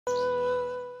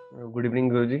Good evening,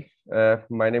 Guruji.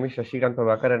 My name is Shashikant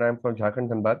Pavakar and I am from Jharkhand,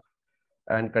 Dhanbad.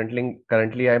 And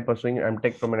currently I am pursuing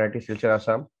MTech from NIT-Silchar,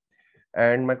 Assam.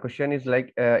 And my question is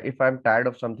if I'm tired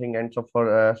of something, and so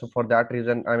for that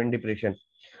reason I'm in depression.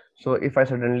 So if I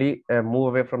suddenly move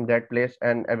away from that place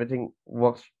and everything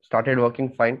works started working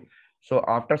fine. So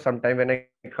after some time, when I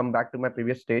come back to my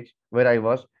previous stage where I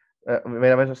was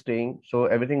staying, so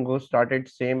everything goes started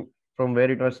same from where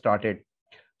it was started.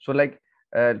 So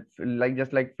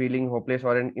just like feeling hopeless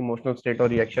or an emotional state or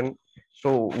reaction.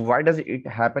 So why does it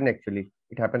happen actually?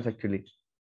 It happens actually.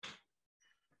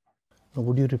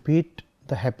 Would you repeat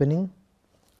the happening?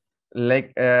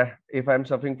 If I'm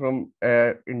suffering from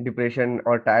in depression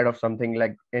or tired of something,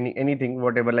 like anything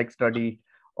whatever, like study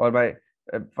or my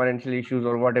financial issues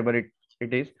or whatever it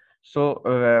is. So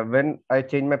when I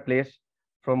change my place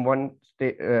from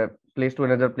place to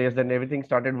another place, then everything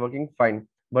started working fine.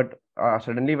 But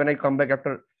suddenly when I come back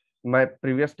after my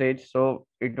previous stage, so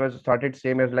it was started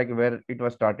same as like where it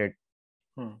was started.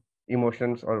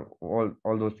 Emotions or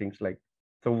all those things, like,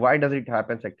 so why does it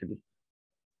happens actually?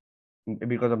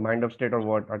 Because of mind of state or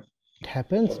what? It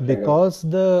happens because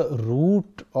the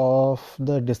root of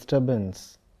the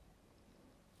disturbance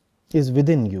is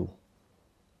within you.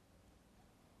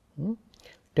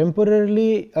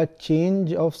 Temporarily, a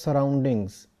change of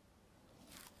surroundings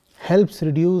helps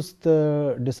reduce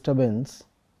the disturbance,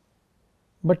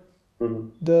 but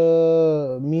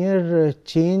the mere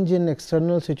change in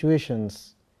external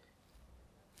situations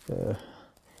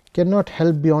cannot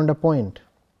help beyond a point.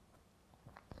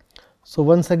 So,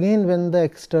 once again, when the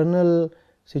external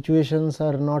situations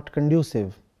are not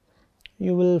conducive,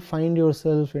 you will find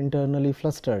yourself internally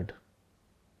flustered.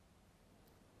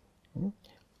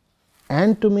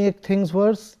 And to make things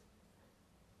worse,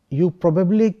 you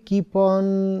probably keep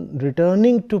on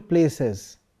returning to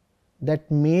places that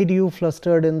made you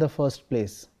flustered in the first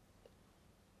place.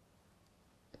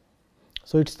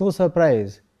 So, it is no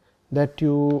surprise that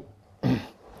you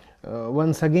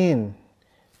once again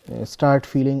start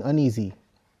feeling uneasy.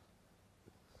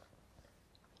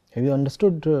 Have you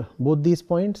understood both these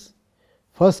points?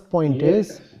 First point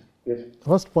is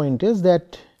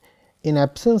that in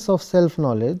absence of self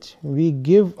knowledge, we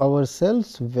give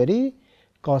ourselves very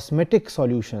cosmetic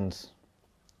solutions,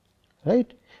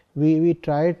 right? We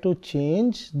try to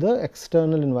change the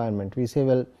external environment. We say,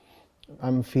 well, I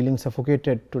am feeling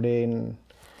suffocated today in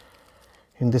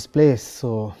this place,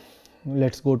 so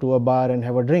let us go to a bar and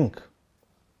have a drink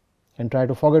and try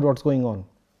to forget what is going on,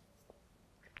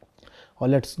 or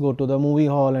let us go to the movie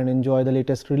hall and enjoy the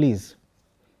latest release,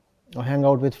 or hang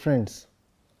out with friends.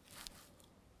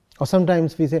 Or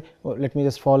sometimes we say, oh, let me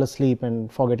just fall asleep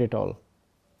and forget it all.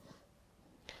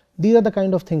 These are the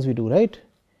kind of things we do, right?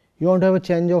 You want to have a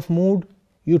change of mood,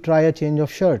 you try a change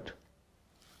of shirt.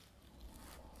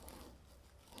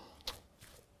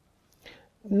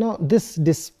 Now, this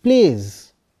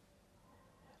displays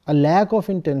a lack of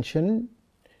intention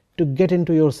to get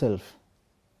into yourself.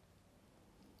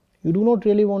 You do not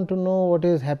really want to know what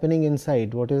is happening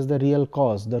inside, what is the real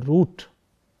cause, the root.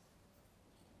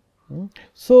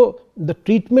 So, the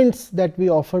treatments that we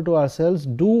offer to ourselves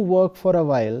do work for a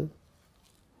while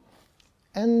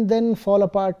and then fall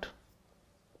apart.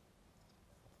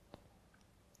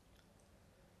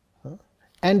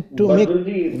 And to But make,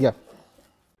 Guruji, yeah,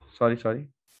 sorry.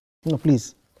 no,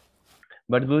 please.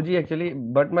 But Guruji, actually,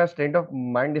 but my state of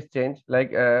mind is changed.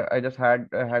 I just had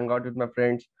a hangout with my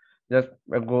friends, just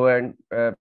go and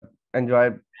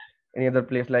enjoy any other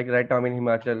place. Like right now I'm in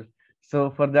Himachal.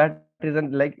 So for that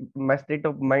reason, like my state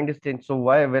of mind is changed. So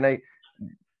why when I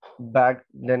back,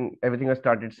 then everything has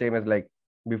started same as like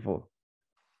before?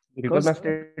 Because my Because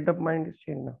state of mind is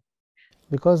changed now.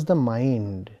 because the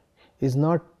mind is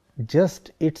not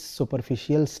just its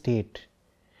superficial state.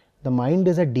 The mind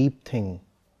is a deep thing,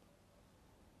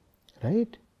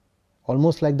 right?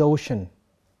 Almost like the ocean.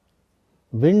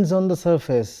 Winds on the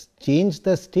surface change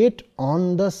the state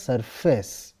on the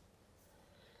surface.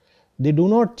 They do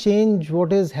not change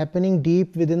what is happening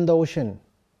deep within the ocean.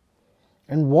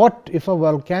 And what if a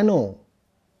volcano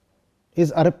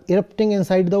is erupting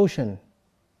inside the ocean?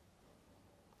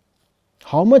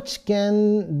 How much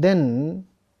can then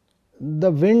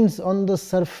the winds on the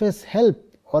surface help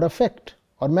or affect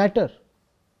or matter?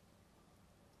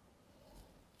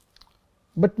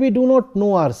 But we do not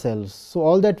know ourselves. So,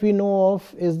 all that we know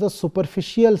of is the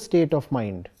superficial state of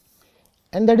mind,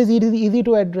 and that is easy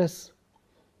to address.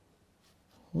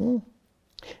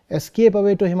 Escape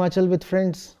away to Himachal with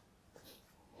friends,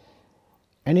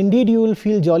 and indeed you will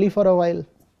feel jolly for a while.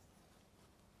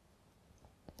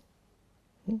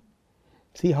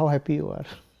 See how happy you are.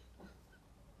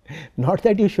 Not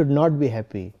that you should not be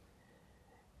happy,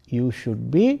 You should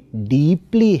be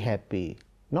deeply happy,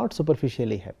 not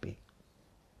superficially happy.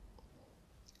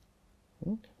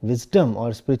 Wisdom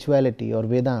or spirituality or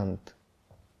Vedant,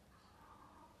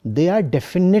 they are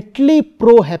definitely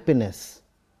pro happiness,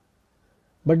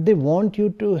 but they want you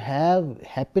to have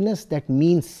happiness that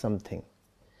means something.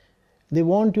 They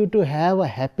want you to have a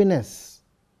happiness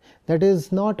that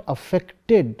is not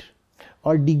affected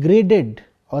or degraded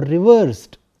or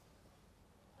reversed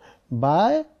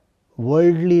by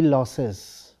worldly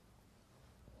losses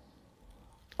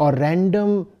or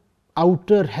random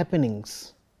outer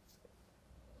happenings.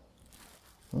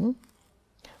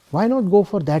 Why not go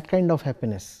for that kind of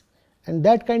happiness? And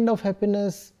that kind of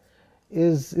happiness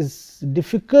is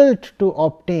difficult to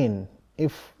obtain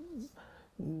if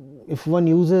one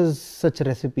uses such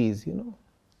recipes,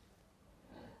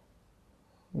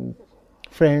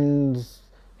 friends,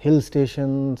 hill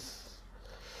stations,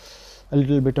 a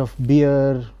little bit of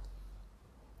beer,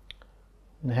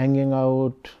 hanging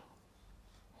out,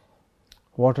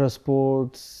 water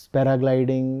sports,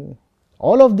 paragliding,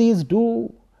 all of these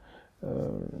do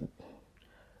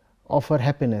offer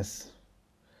happiness.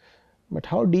 But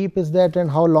how deep is that and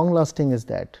how long lasting is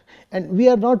that? And we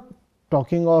are not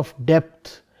talking of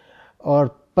depth or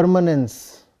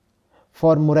permanence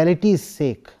for morality's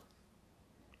sake.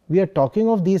 We are talking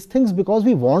of these things because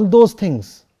we want those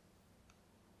things.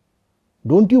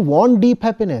 Don't you want deep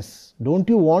happiness? Don't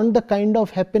you want the kind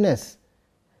of happiness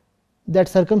that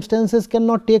circumstances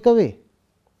cannot take away?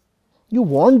 You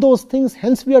want those things,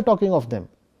 hence we are talking of them.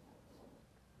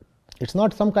 It's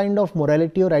not some kind of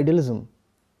morality or idealism.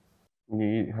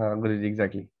 Guruji,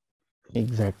 exactly.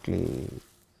 Exactly.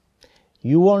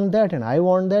 You want that and I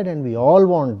want that and we all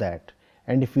want that.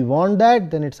 And if we want that,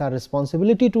 then it's our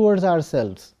responsibility towards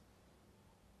ourselves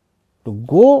to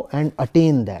go and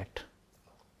attain that.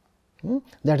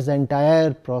 That's the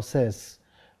entire process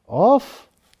of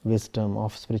wisdom,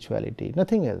 of spirituality,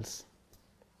 nothing else.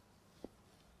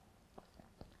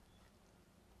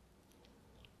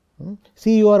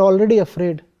 See, you are already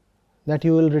afraid that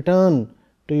you will return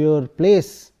to your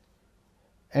place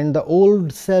and the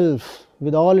old self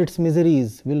with all its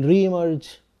miseries will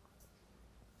re-emerge.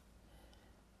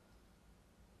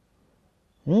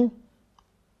 And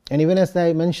even as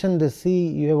I mentioned this, see,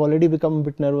 you have already become a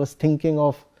bit nervous thinking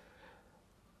of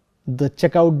the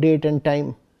checkout date and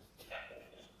time.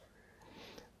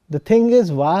 The thing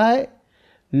is, why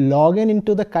log in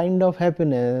into the kind of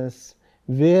happiness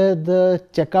where the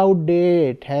checkout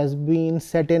date has been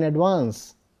set in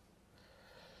advance?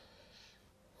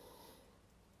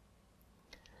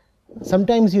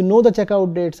 Sometimes you know the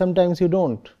checkout date, sometimes you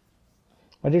don't.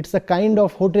 But it's a kind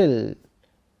of hotel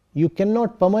you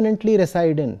cannot permanently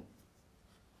reside in.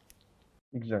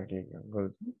 Exactly.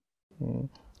 Good.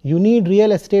 You need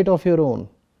real estate of your own,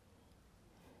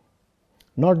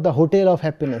 not the hotel of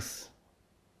happiness.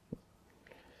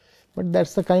 But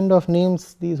that's the kind of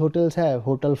names these hotels have: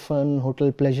 hotel fun,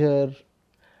 hotel pleasure,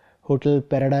 hotel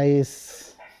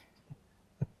paradise.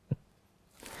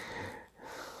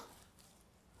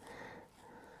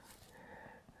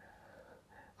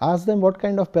 Ask them, what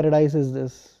kind of paradise is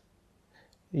this?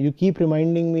 You keep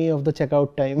reminding me of the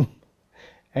checkout time.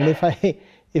 And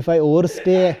if I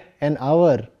overstay an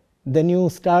hour, then you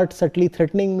start subtly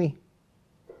threatening me.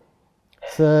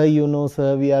 Sir,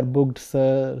 sir, we are booked,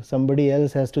 sir. Somebody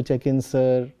else has to check in,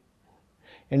 sir.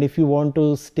 And if you want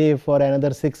to stay for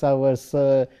another 6 hours,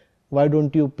 sir, why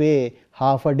don't you pay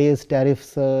half a day's tariff,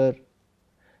 sir?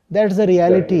 That's the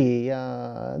reality.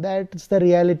 That's the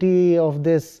reality of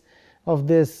this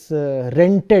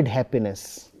rented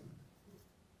happiness.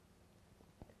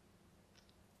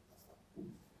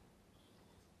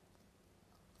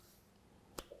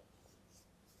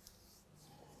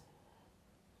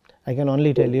 I can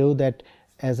only tell you that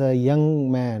as a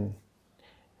young man,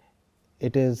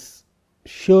 it is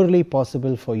surely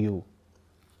possible for you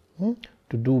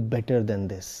to do better than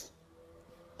this.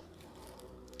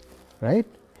 Right?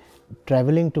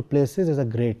 Traveling to places is a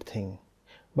great thing,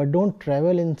 but don't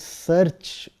travel in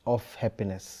search of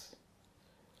happiness.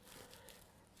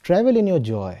 Travel in your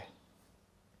joy.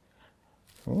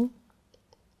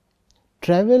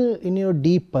 Travel in your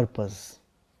deep purpose.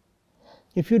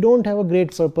 If you don't have a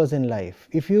great purpose in life,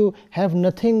 if you have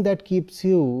nothing that keeps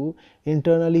you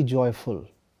internally joyful,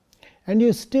 and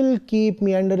you still keep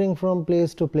meandering from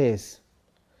place to place,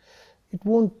 it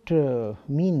won't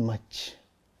mean much.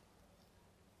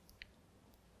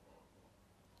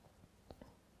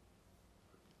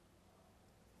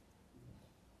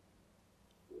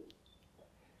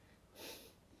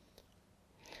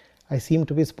 I seem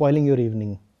to be spoiling your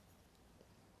evening.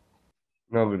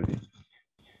 No, Guruji.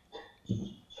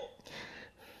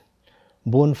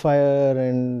 bonfire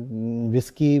and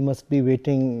whiskey must be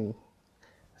waiting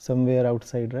somewhere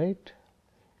outside, right?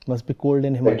 Must be cold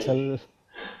in Himachal.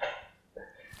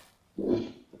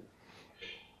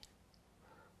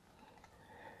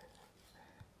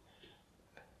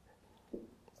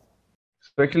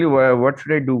 So actually, what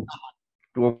should I do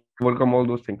to overcome all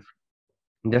those things?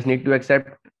 Just need to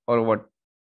accept or what?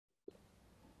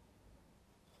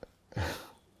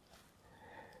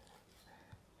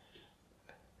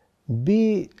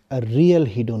 Be a real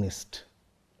hedonist.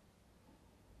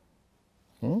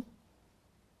 Real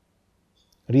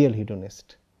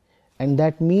hedonist. And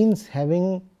that means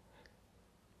having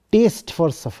taste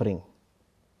for suffering.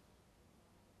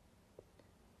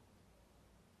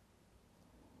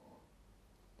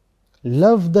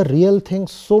 Love the real thing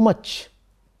so much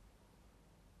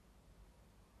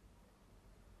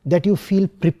that you feel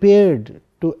prepared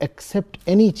to accept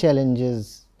any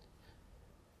challenges,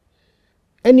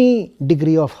 any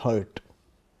degree of hurt.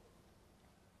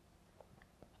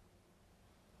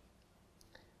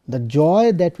 The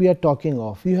joy that we are talking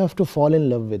of, you have to fall in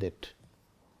love with it.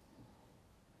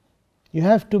 You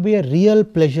have to be a real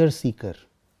pleasure seeker.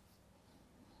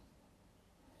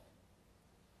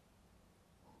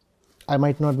 I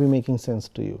might not be making sense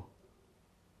to you.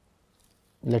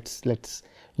 Let's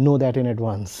know that in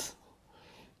advance.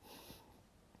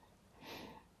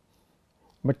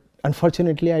 But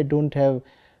unfortunately, I don't have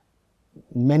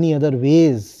many other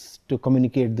ways to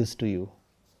communicate this to you.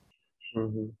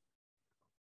 Mm-hmm.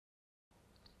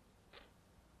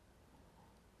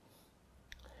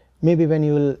 Maybe when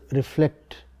you will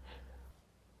reflect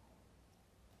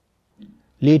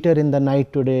later in the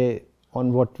night today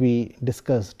on what we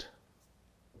discussed,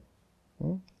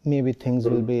 maybe things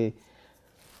will be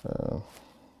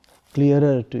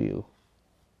clearer to you.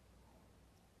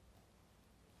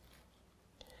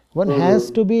 One has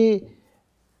to be,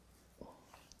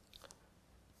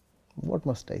 what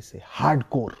must I say,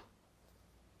 hardcore.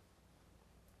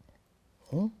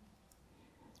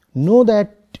 Know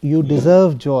that you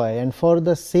deserve joy, and for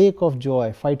the sake of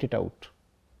joy, fight it out.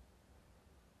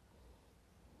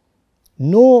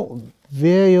 Know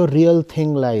where your real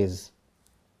thing lies,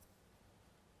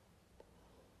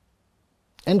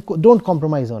 and don't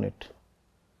compromise on it.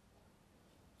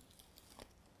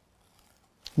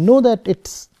 Know that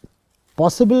it's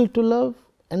possible to love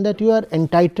and that you are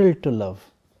entitled to love.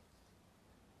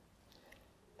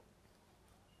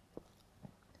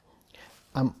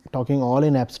 I'm talking all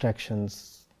in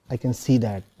abstractions, I can see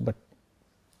that, but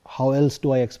how else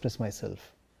do I express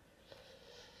myself?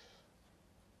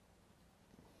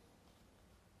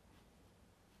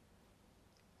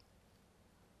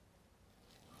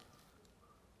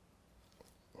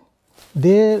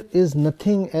 There is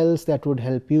nothing else that would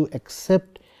help you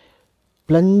except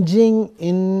plunging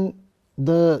in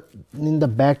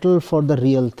the battle for the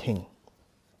real thing.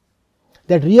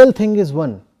 That real thing is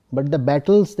one, but the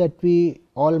battles that we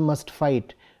all must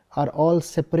fight are all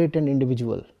separate and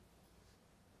individual.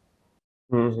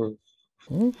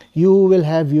 You will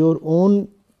have your own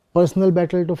personal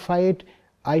battle to fight.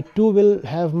 I too will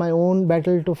have my own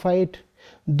battle to fight.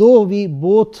 Though we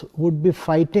both would be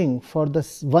fighting for the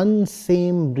one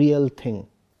same real thing.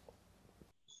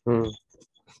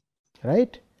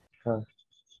 Right?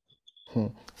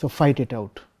 So fight it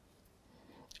out.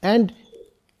 And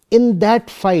in that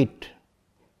fight,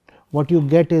 what you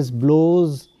get is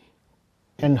blows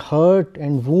and hurt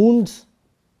and wounds,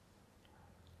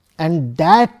 and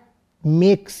that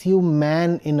makes you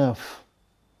man enough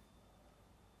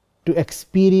to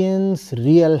experience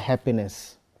real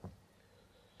happiness.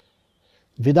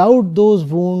 Without those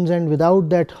wounds and without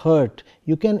that hurt,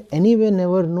 you can anyway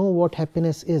never know what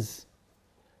happiness is.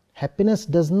 Happiness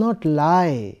does not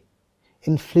lie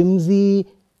in flimsy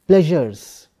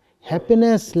pleasures.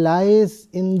 Happiness lies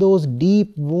in those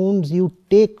deep wounds you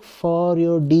take for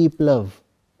your deep love.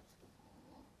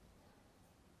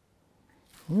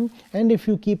 And if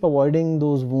you keep avoiding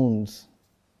those wounds,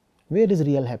 where is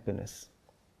real happiness?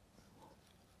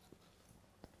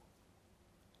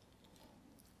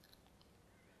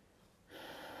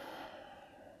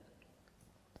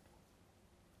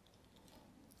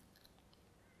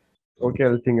 Okay,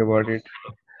 I'll think about it.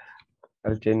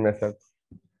 I'll change myself.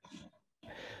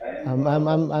 I'm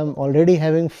already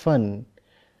having fun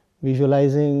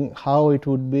visualizing how it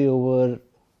would be over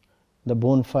the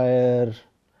bonfire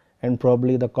and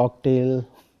probably the cocktail.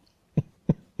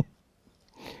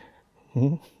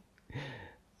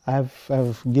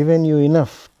 I've given you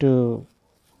enough to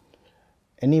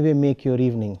anyway make your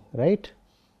evening, right?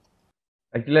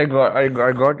 Actually, I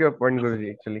got your point,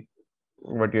 Guruji. Actually,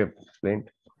 what you have explained.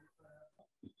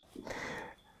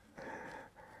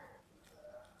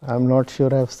 I'm not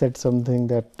sure I've said something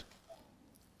that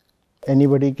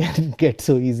anybody can get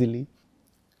so easily.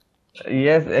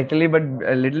 Yes, actually, but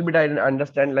a little bit I didn't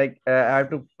understand. Like I have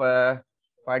to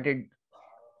fight it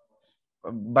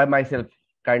by myself,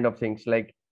 kind of things.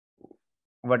 Like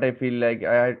what I feel like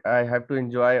I have to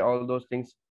enjoy all those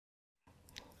things.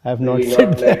 I've not Maybe said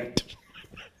not like that.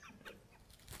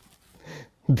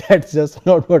 That's just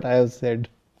not what I have said.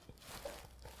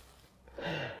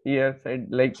 yes, I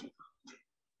like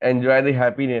enjoy the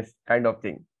happiness kind of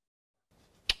thing.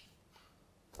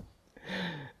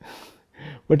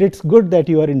 But it's good that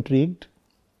you are intrigued,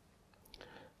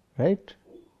 right?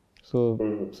 So,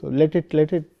 so let it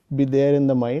be there in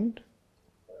the mind.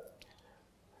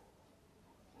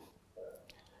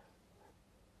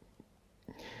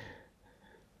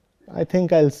 I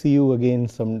think I'll see you again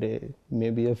someday,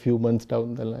 maybe a few months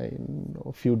down the line, or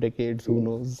a few decades, who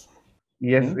knows.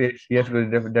 Yes, Hmm? yes, yes,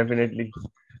 Guruji, definitely.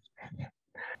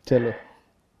 Chalo.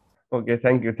 Okay,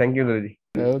 thank you, Guruji.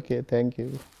 Okay, thank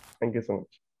you. Thank you so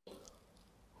much.